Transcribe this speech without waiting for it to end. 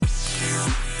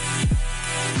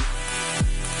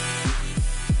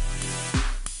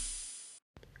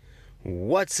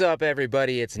What's up,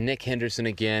 everybody? It's Nick Henderson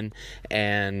again,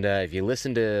 and if you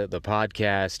listened to the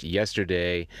podcast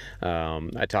yesterday,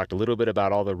 I talked a little bit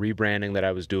about all the rebranding that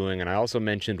I was doing, and I also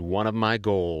mentioned one of my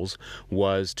goals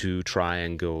was to try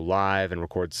and go live and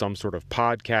record some sort of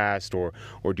podcast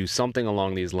or do something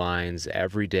along these lines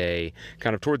every day,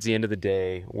 kind of towards the end of the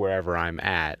day, wherever I'm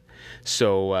at.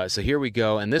 So here we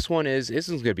go, and this is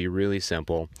going to be really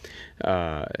simple.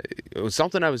 It was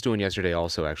something I was doing yesterday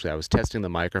also, actually. I was testing the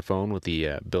microphone with the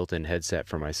built-in headset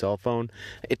for my cell phone.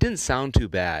 It didn't sound too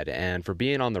bad, and for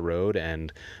being on the road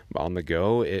and on the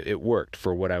go, it worked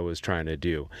for what I was trying to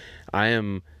do. I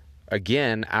am,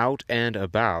 again, out and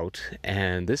about,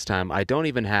 and this time I don't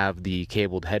even have the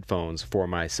cabled headphones for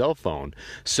my cell phone.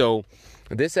 So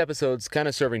this episode's kind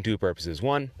of serving two purposes.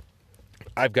 One,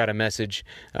 I've got a message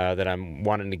that I'm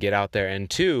wanting to get out there, and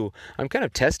two, I'm kind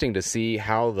of testing to see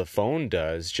how the phone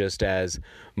does just as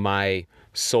my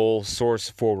sole source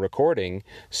for recording.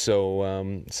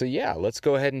 So yeah, let's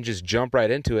go ahead and just jump right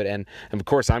into it. And of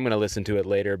course, I'm going to listen to it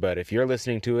later, but if you're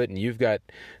listening to it and you've got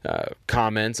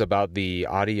comments about the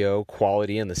audio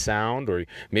quality and the sound, or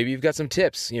maybe you've got some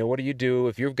tips, what do you do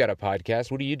if you've got a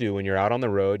podcast? What do you do when you're out on the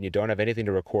road and you don't have anything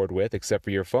to record with except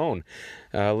for your phone?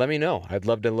 Let me know. I'd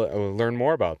love to learn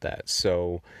more about that.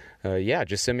 So yeah,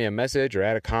 just send me a message or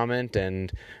add a comment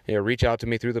and reach out to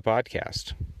me through the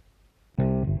podcast.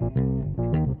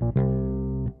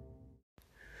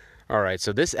 All right,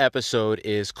 so this episode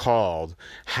is called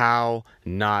How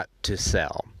Not to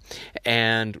Sell.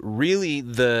 And really,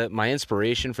 my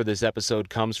inspiration for this episode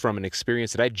comes from an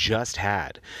experience that I just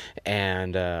had.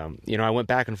 And, I went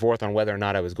back and forth on whether or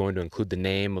not I was going to include the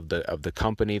name of the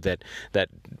company that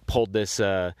pulled this,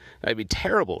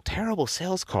 terrible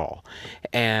sales call.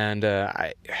 And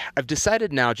I've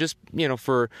decided now, just,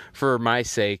 for my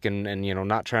sake and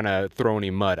not trying to throw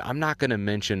any mud, I'm not going to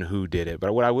mention who did it.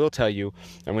 But what I will tell you,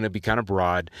 I'm going to be kind of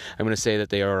broad. I'm going to say that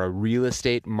they are a real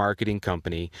estate marketing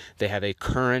company. They have a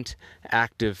current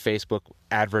active Facebook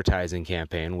advertising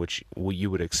campaign, which you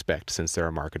would expect since they're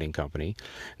a marketing company.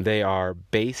 They are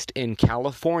based in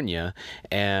California,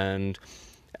 and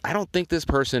I don't think this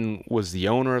person was the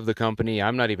owner of the company.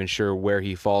 I'm not even sure where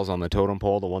he falls on the totem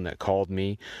pole, the one that called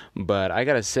me. But I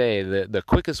got to say, the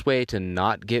quickest way to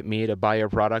not get me to buy your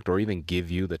product or even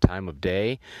give you the time of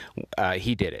day,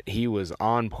 he did it. He was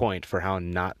on point for how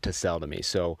not to sell to me.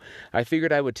 So I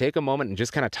figured I would take a moment and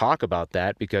just kind of talk about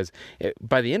that, because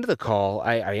by the end of the call,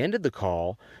 I ended the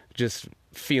call just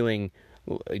feeling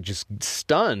just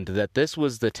stunned that this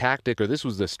was the tactic or this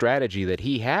was the strategy that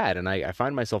he had. And I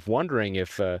find myself wondering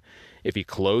if he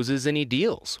closes any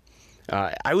deals.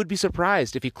 I would be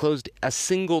surprised if he closed a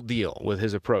single deal with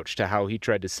his approach to how he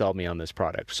tried to sell me on this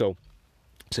product. So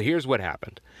here's what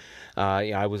happened.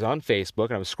 I was on Facebook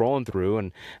and I was scrolling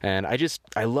through, and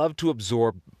I love to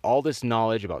absorb all this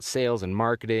knowledge about sales and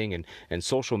marketing and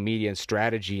social media and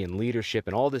strategy and leadership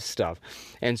and all this stuff.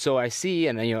 And so I see,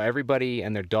 and everybody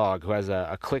and their dog who has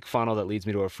a click funnel that leads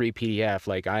me to a free PDF,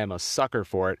 like I am a sucker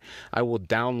for it. I will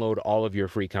download all of your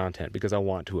free content because I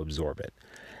want to absorb it.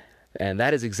 And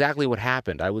that is exactly what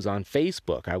happened. I was on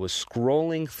Facebook. I was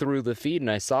scrolling through the feed,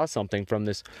 and I saw something from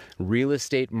this real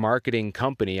estate marketing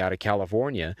company out of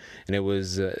California. And it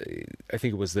was, I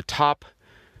think it was the top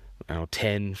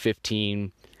 10,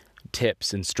 15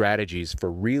 tips and strategies for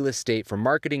real estate, for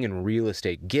marketing and real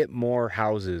estate. Get more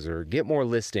houses or get more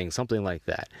listings, something like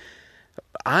that.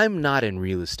 I'm not in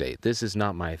real estate. This is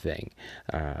not my thing.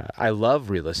 I love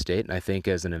real estate, and I think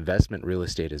as an investment, real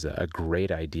estate is a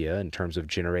great idea in terms of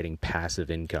generating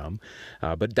passive income.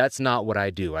 But that's not what I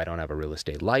do. I don't have a real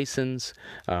estate license.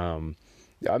 My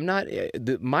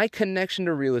connection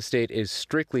to real estate is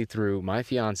strictly through my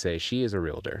fiance. She is a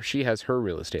realtor. She has her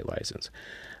real estate license.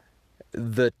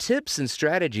 The tips and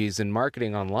strategies in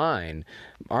marketing online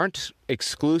aren't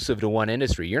exclusive to one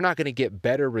industry. You're not going to get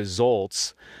better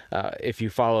results if you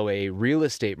follow a real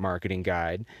estate marketing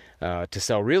guide to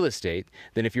sell real estate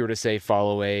than if you were to, say,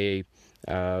 follow a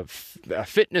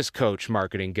fitness coach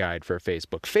marketing guide for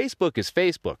Facebook. Facebook is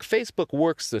Facebook. Facebook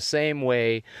works the same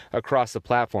way across the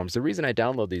platforms. The reason I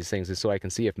download these things is so I can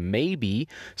see if maybe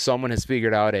someone has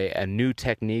figured out a new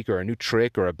technique or a new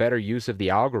trick or a better use of the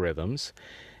algorithms.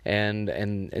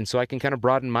 And so I can kind of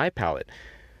broaden my palette.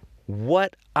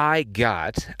 What I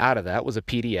got out of that was a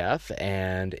PDF,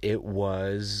 and it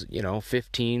was,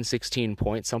 15, 16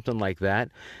 points, something like that.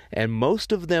 And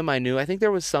most of them I knew. I think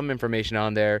there was some information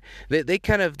on there.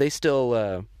 They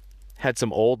still had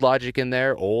some old logic in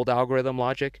there, old algorithm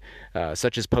logic,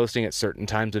 such as posting at certain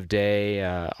times of day,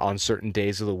 on certain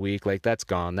days of the week. Like, that's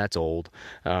gone. That's old.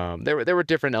 There were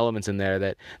different elements in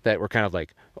there that were kind of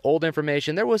like old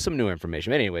information. There was some new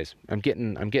information. Anyways, I'm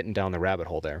getting down the rabbit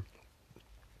hole there.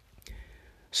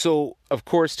 So, of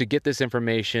course, to get this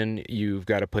information, you've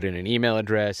got to put in an email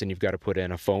address and you've got to put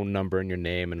in a phone number and your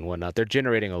name and whatnot. They're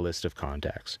generating a list of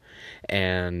contacts.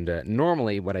 And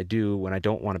normally what I do when I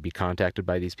don't want to be contacted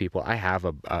by these people, I have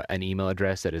an email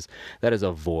address that is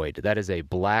a void. That is a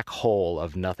black hole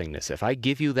of nothingness. If I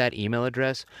give you that email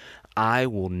address, I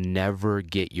will never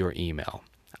get your email.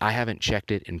 I haven't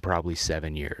checked it in probably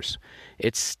 7 years.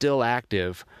 It's still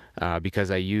active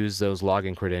because I use those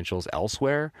login credentials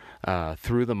elsewhere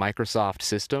through the Microsoft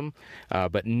system,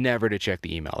 but never to check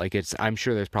the email. Like, I'm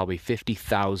sure there's probably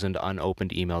 50,000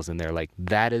 unopened emails in there. Like,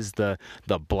 that is the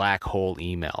black hole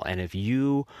email. And if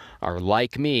you are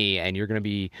like me and you're going to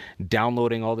be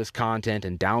downloading all this content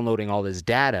and downloading all this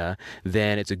data,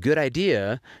 then it's a good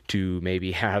idea to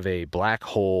maybe have a black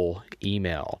hole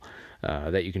email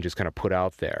that you can just kind of put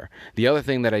out there. The other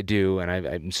thing that I do, and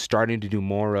I'm starting to do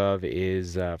more of,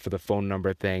 is for the phone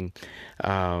number thing.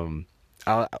 One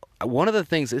of the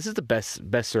things, this is the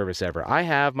best service ever. I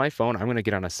have my phone. I'm going to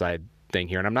get on a side thing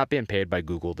here, and I'm not being paid by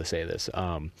Google to say this.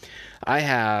 I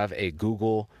have a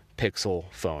Google Pixel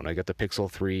phone. I got the Pixel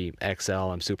 3 XL.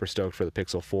 I'm super stoked for the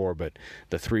Pixel 4, but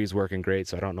the 3 is working great,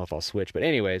 so I don't know if I'll switch. But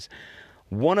anyways,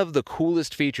 one of the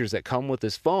coolest features that come with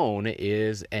this phone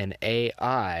is an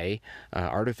AI,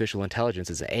 artificial intelligence.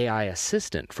 It's an AI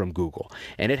assistant from Google.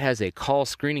 And it has a call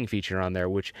screening feature on there,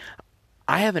 which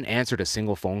I haven't answered a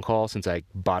single phone call since I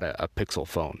bought a Pixel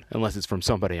phone, unless it's from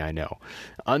somebody I know.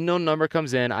 Unknown number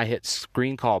comes in, I hit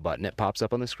screen call button, it pops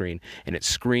up on the screen, and it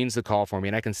screens the call for me,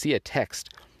 and I can see a text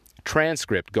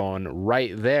transcript going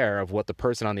right there of what the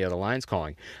person on the other line's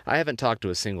calling. I haven't talked to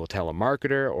a single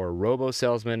telemarketer or robo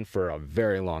salesman for a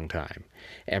very long time.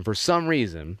 And for some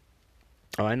reason,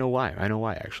 I know why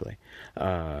actually.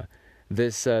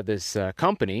 This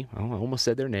company, I almost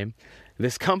said their name.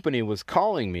 This company was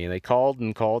calling me. They called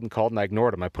and I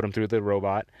ignored them. I put them through the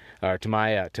robot, to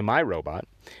my robot,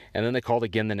 and then they called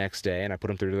again the next day, and I put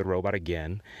them through to the robot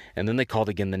again, and then they called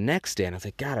again the next day, and I was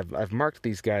like, God, I've marked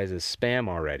these guys as spam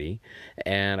already,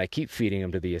 and I keep feeding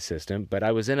them to the assistant, but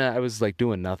I was like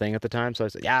doing nothing at the time, so I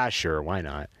was like, yeah, sure, why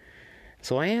not?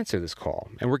 So I answer this call,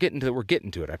 and we're getting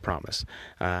to it, I promise.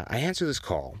 I answer this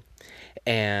call,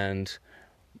 and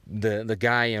the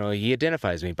guy, he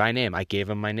identifies me by name. I gave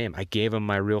him my name. I gave him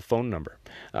my real phone number.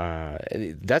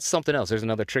 That's something else. There's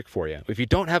another trick for you. If you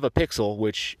don't have a Pixel,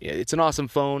 which it's an awesome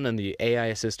phone, and the AI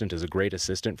assistant is a great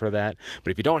assistant for that,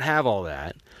 but if you don't have all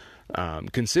that,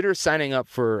 consider signing up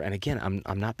for, and again,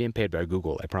 I'm not being paid by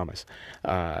Google, I promise,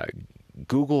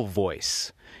 Google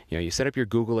Voice. You set up your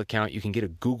Google account, you can get a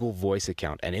Google Voice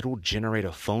account, and it will generate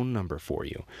a phone number for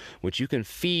you, which you can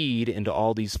feed into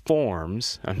all these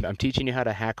forms. I'm teaching you how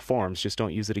to hack forms, just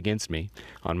don't use it against me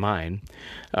on mine.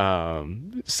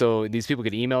 So these people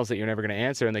get emails that you're never going to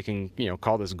answer, and they can,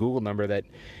 call this Google number that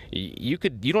you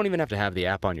don't even have to have the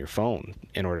app on your phone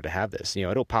in order to have this.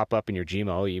 It'll pop up in your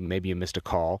Gmail, maybe you missed a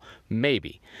call,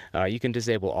 maybe. You can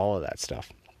disable all of that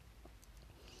stuff.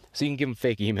 So you can give them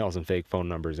fake emails and fake phone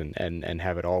numbers and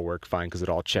have it all work fine because it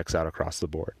all checks out across the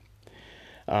board.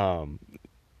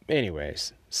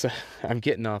 Anyways, so I'm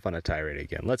getting off on a tirade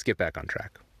again. Let's get back on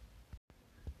track.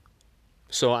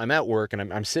 So I'm at work,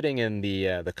 and I'm sitting in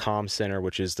the comm center,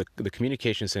 which is the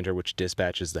communication center, which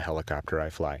dispatches the helicopter I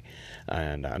fly.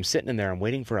 And I'm sitting in there. I'm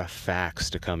waiting for a fax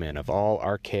to come in. Of all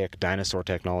archaic dinosaur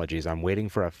technologies, I'm waiting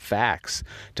for a fax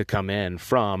to come in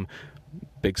from,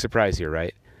 big surprise here,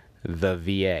 right? The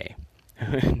VA.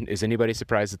 Is anybody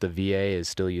surprised that the VA is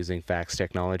still using fax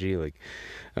technology? Like,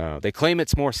 they claim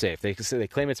it's more safe. They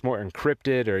claim it's more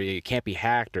encrypted, or it can't be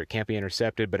hacked, or it can't be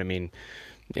intercepted. But I mean,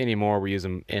 anymore we're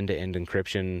using end-to-end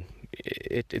encryption.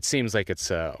 It seems like it's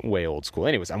way old school.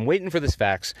 Anyways, I'm waiting for this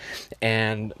fax,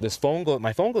 and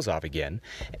my phone goes off again,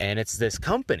 and it's this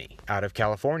company out of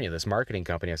California, this marketing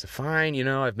company. I said, fine,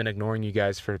 I've been ignoring you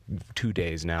guys for 2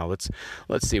 days now. Let's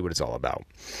see what it's all about.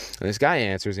 And this guy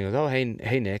answers, and he goes, oh,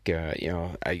 hey Nick,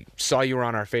 I saw you were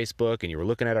on our Facebook, and you were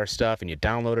looking at our stuff, and you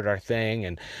downloaded our thing,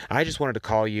 and I just wanted to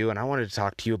call you, and I wanted to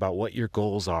talk to you about what your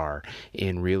goals are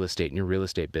in real estate, in your real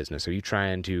estate business. Are you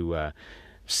trying to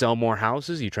sell more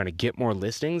houses? Are you trying to get more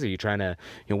listings? Are you trying to,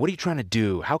 what are you trying to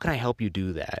do? How can I help you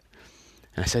do that?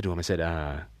 And I said to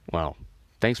him, well,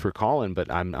 thanks for calling,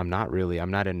 but I'm not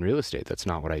in real estate. That's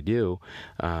not what I do.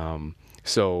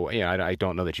 So, I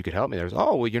don't know that you could help me. There's,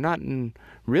 oh, well, you're not in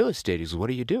real estate. He goes, what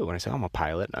do you do? And I said, I'm a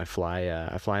pilot, and I fly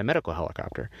a medical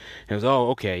helicopter. And he goes, oh,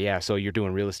 okay, yeah, so you're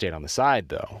doing real estate on the side,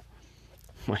 though.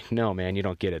 I'm like, no, man, you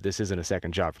don't get it. This isn't a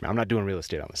second job for me. I'm not doing real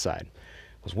estate on the side.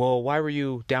 He goes, well, why were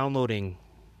you downloading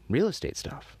real estate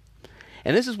stuff?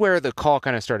 And this is where the call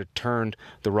kind of started turned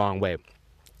the wrong way.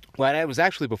 Well, it was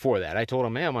actually before that. I told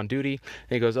him, man, I'm on duty.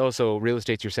 And he goes, oh, so real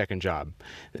estate's your second job.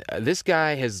 This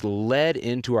guy has led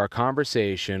into our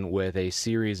conversation with a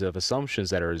series of assumptions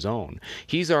that are his own.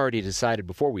 He's already decided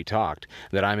before we talked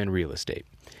that I'm in real estate.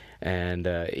 And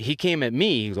he came at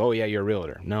me. He goes, oh, yeah, you're a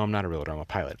realtor. No, I'm not a realtor. I'm a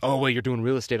pilot. Oh, well, you're doing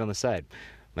real estate on the side.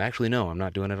 Well, actually, no, I'm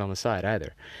not doing it on the side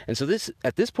either. And so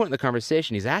at this point in the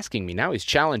conversation, he's asking me. Now he's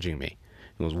challenging me.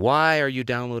 He goes, why are you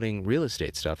downloading real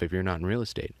estate stuff if you're not in real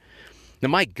estate? Now,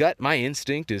 my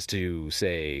instinct is to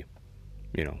say,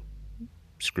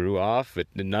 screw off.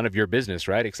 None of your business,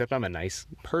 right? Except I'm a nice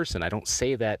person. I don't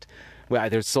say that. Well,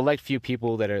 there's select few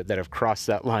people that have crossed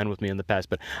that line with me in the past,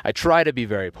 but I try to be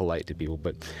very polite to people.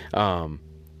 But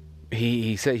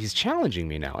he said he's challenging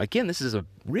me now. Again, this is a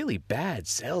really bad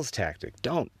sales tactic.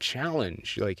 Don't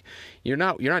challenge. Like you're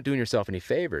not doing yourself any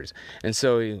favors. And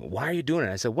so, why are you doing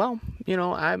it? I said, well,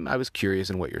 I was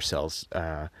curious in what your sales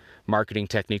marketing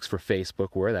techniques for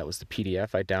Facebook were. That was the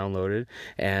PDF I downloaded,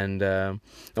 and I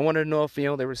wanted to know if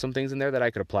there were some things in there that I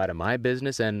could apply to my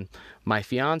business. And my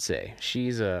fiance,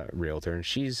 she's a realtor, and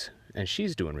she's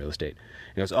doing real estate.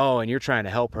 He goes, oh, and you're trying to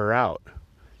help her out.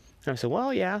 And I said,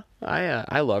 well, yeah,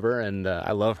 I love her, and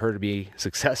I love her to be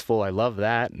successful. I love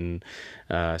that, and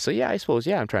so yeah, I suppose,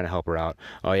 yeah, I'm trying to help her out.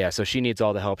 Oh yeah, so she needs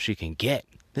all the help she can get.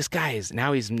 This guy is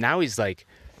now he's like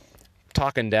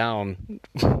talking down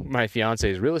my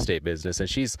fiance's real estate business, and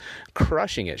she's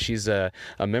crushing it. She's a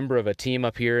member of a team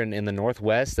up here in the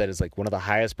Northwest that is like one of the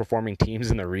highest performing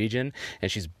teams in the region, and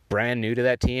she's brand new to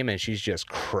that team, and she's just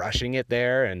crushing it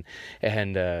there.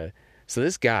 And so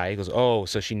this guy goes, oh,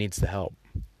 so she needs the help.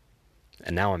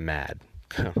 And now I'm mad.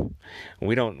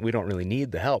 we don't really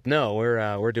need the help. No,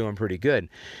 we're doing pretty good.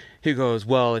 He goes,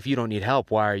 well, if you don't need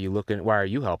help, why are you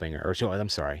helping her? Or I'm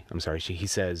sorry. He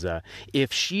says,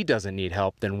 if she doesn't need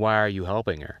help, then why are you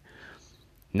helping her?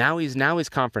 Now he's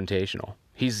confrontational.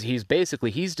 He's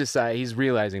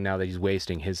realizing now that he's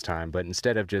wasting his time, but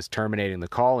instead of just terminating the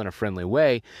call in a friendly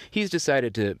way, he's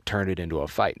decided to turn it into a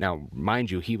fight. Now, mind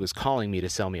you, he was calling me to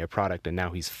sell me a product, and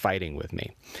now he's fighting with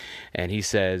me. And he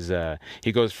says,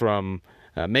 he goes from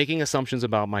making assumptions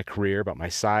about my career, about my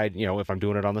side, if I'm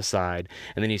doing it on the side.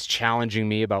 And then he's challenging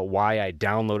me about why I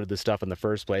downloaded the stuff in the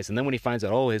first place. And then when he finds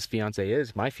out, oh,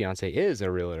 my fiance is a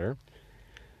realtor,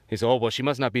 he says, oh, well, she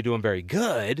must not be doing very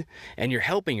good, and you're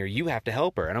helping her. You have to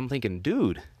help her. And I'm thinking,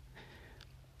 dude,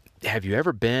 have you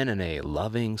ever been in a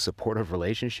loving, supportive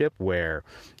relationship where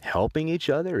helping each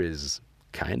other is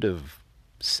kind of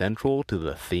central to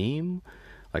the theme?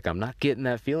 Like, I'm not getting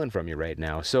that feeling from you right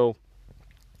now. So,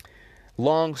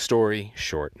 long story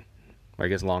short, I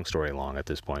guess long story long at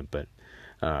this point, but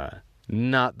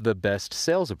not the best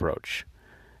sales approach.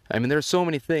 I mean, there's so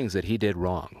many things that he did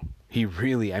wrong. He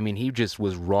just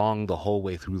was wrong the whole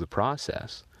way through the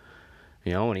process.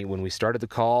 When we started the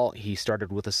call, he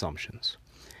started with assumptions.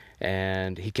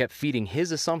 And he kept feeding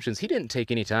his assumptions. He didn't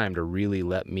take any time to really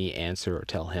let me answer or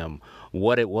tell him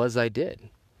what it was I did.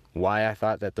 Why I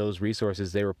thought that those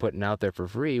resources they were putting out there for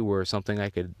free were something I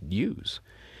could use.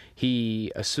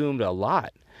 He assumed a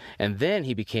lot. And then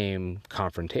he became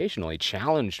confrontational. He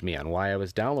challenged me on why I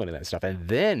was downloading that stuff. And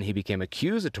then he became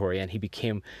accusatory, and he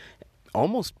became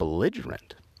almost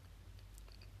belligerent.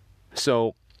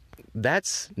 So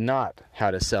that's not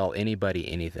how to sell anybody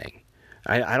anything.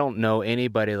 I don't know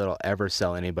anybody that'll ever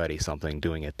sell anybody something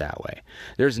doing it that way.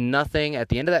 There's nothing at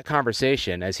the end of that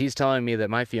conversation, as he's telling me that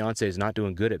my fiance is not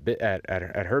doing good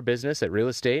at her business, at real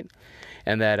estate,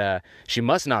 and that she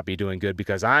must not be doing good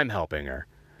because I'm helping her.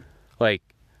 Like,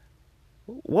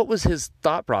 what was his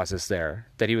thought process there?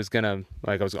 That he was gonna,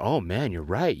 I was, oh man, you're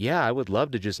right. Yeah, I would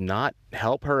love to just not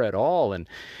help her at all, and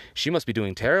she must be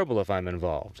doing terrible if I'm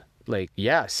involved. Like,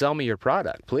 yeah, sell me your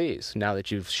product, please. Now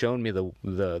that you've shown me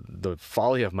the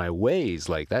folly of my ways,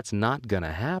 like, that's not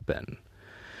gonna happen.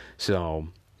 So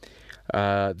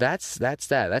that's that.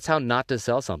 That's how not to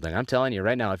sell something. I'm telling you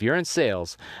right now, if you're in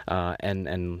sales, and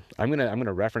I'm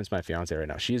gonna reference my fiance right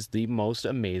now. She's the most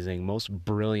amazing, most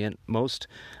brilliant, most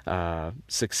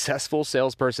successful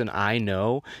salesperson I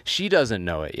know. She doesn't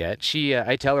know it yet.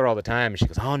 I tell her all the time, and she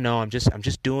goes, "Oh no, I'm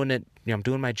just doing it. I'm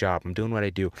doing my job. I'm doing what I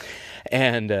do,"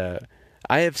 and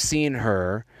I have seen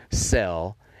her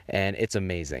sell, and it's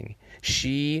amazing.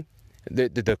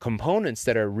 The components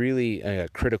that are really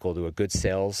critical to a good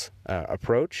sales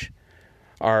approach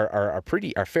are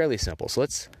fairly simple. So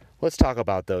let's talk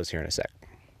about those here in a sec.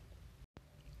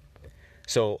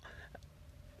 So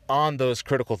on those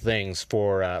critical things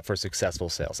for successful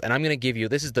sales, and I'm going to give you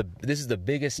this is the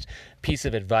biggest piece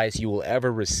of advice you will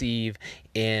ever receive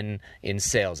in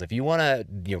sales. If you want to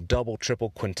double,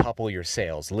 triple, quintuple your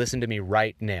sales, listen to me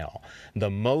right now. The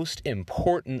most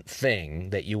important thing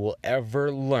that you will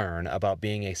ever learn about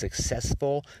being a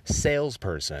successful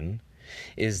salesperson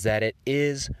is that it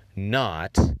is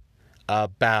not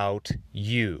about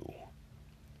you.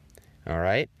 All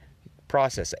right?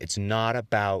 Process it. It's not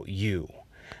about you.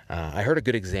 I heard a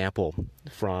good example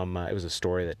from, it was a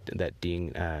story that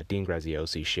Dean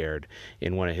Graziosi shared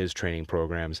in one of his training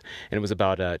programs, and it was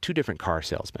about two different car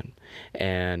salesmen.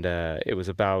 And it was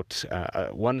about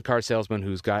one car salesman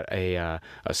who's got a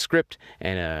script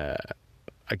and a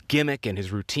gimmick and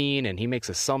his routine, and he makes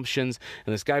assumptions,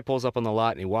 and this guy pulls up on the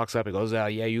lot, and he walks up and goes, yeah,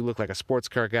 you look like a sports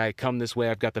car guy, come this way,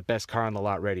 I've got the best car on the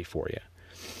lot ready for you.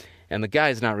 And the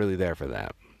guy's not really there for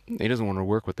that. He doesn't want to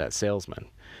work with that salesman.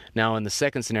 Now, in the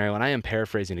second scenario, and I am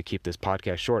paraphrasing to keep this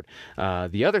podcast short,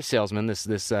 the other salesman,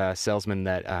 this salesman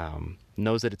that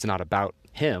knows that it's not about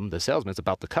him, the salesman, it's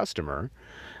about the customer,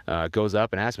 goes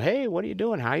up and asks him, hey, what are you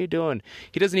doing? How are you doing?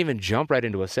 He doesn't even jump right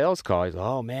into a sales call. He's like,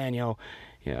 oh, man,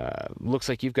 looks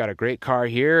like you've got a great car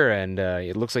here, and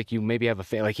it looks like you maybe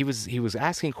have like he was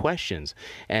asking questions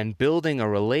and building a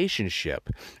relationship,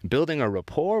 building a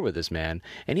rapport with this man,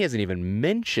 and he hasn't even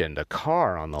mentioned a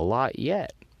car on the lot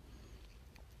yet.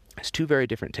 It's two very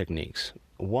different techniques.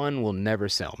 One will never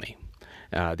sell me.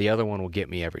 The other one will get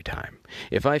me every time.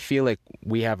 If I feel like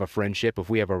we have a friendship, if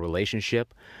we have a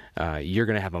relationship, you're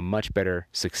going to have a much better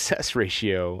success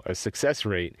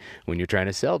rate when you're trying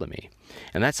to sell to me.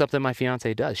 And that's something my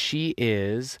fiance does. She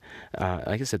is,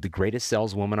 like I said, the greatest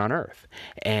saleswoman on earth.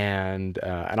 And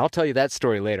I'll tell you that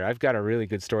story later. I've got a really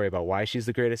good story about why she's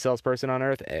the greatest salesperson on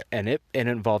earth, and it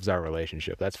involves our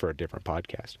relationship. That's for a different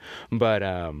podcast. But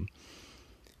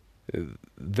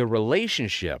the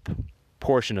relationship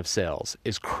portion of sales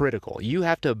is critical. You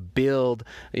have to build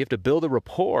a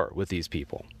rapport with these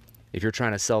people if you're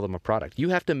trying to sell them a product. You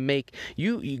have to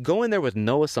you go in there with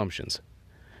no assumptions.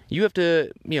 You have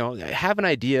to, have an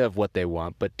idea of what they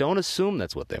want, but don't assume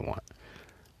that's what they want.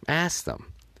 Ask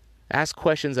them. Ask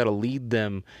questions that'll lead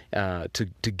them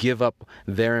to give up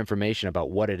their information about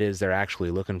what it is they're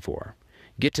actually looking for.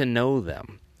 Get to know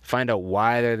them. Find out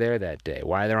why they're there that day,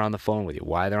 why they're on the phone with you,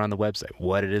 why they're on the website,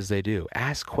 what it is they do.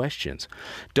 Ask questions.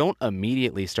 Don't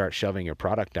immediately start shoving your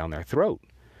product down their throat.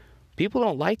 People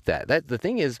don't like that. The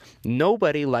thing is,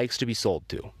 nobody likes to be sold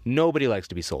to. Nobody likes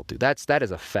to be sold to. That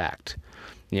is a fact.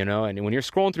 And when you're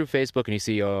scrolling through Facebook and you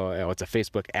see, it's a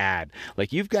Facebook ad,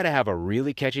 like you've got to have a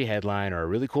really catchy headline or a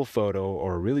really cool photo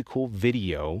or a really cool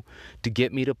video to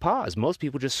get me to pause. Most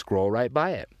people just scroll right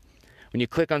by it. When you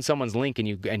click on someone's link and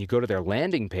you go to their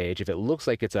landing page, if it looks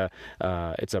like it's a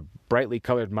brightly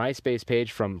colored MySpace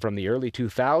page from the early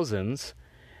 2000s,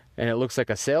 and it looks like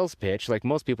a sales pitch, like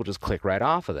most people just click right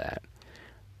off of that.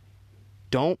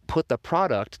 Don't put the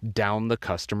product down the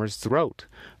customer's throat.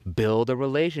 Build a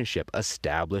relationship.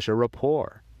 Establish a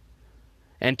rapport.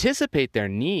 Anticipate their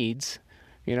needs.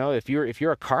 If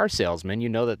you're a car salesman, you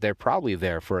know that they're probably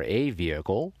there for a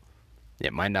vehicle.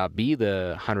 It might not be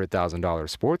the $100,000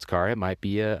 sports car. It might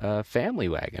be a family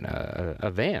wagon,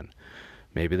 a van.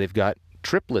 Maybe they've got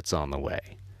triplets on the way.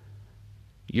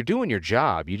 You're doing your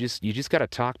job. You just got to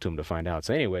talk to them to find out.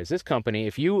 So anyways, this company,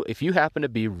 if you happen to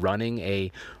be running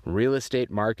a real estate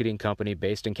marketing company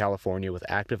based in California with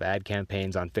active ad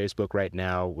campaigns on Facebook right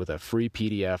now with a free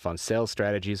PDF on sales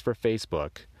strategies for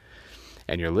Facebook,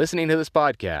 and you're listening to this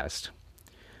podcast,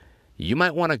 you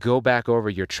might want to go back over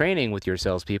your training with your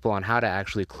salespeople on how to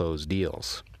actually close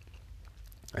deals.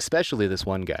 Especially this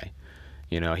one guy.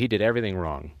 He did everything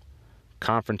wrong.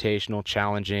 Confrontational,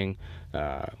 challenging,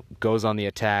 goes on the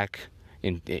attack,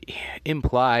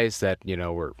 implies that,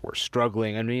 we're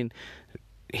struggling. I mean,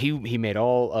 he made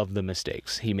all of the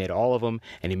mistakes. He made all of them,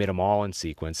 and he made them all in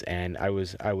sequence. And I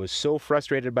was so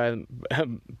frustrated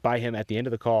by him at the end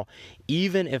of the call.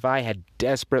 Even if I had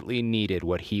desperately needed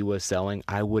what he was selling,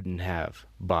 I wouldn't have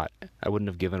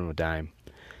given him a dime.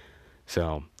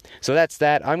 So that's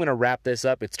that. I'm going to wrap this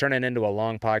up. It's turning into a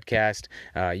long podcast.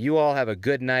 You all have a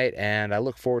good night, and I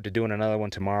look forward to doing another one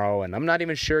tomorrow. And I'm not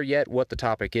even sure yet what the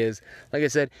topic is. Like I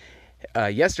said,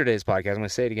 yesterday's podcast, I'm going to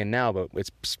say it again now, but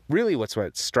it's really what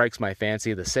strikes my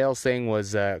fancy. The sales thing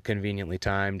was conveniently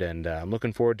timed, and I'm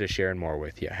looking forward to sharing more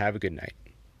with you. Have a good night.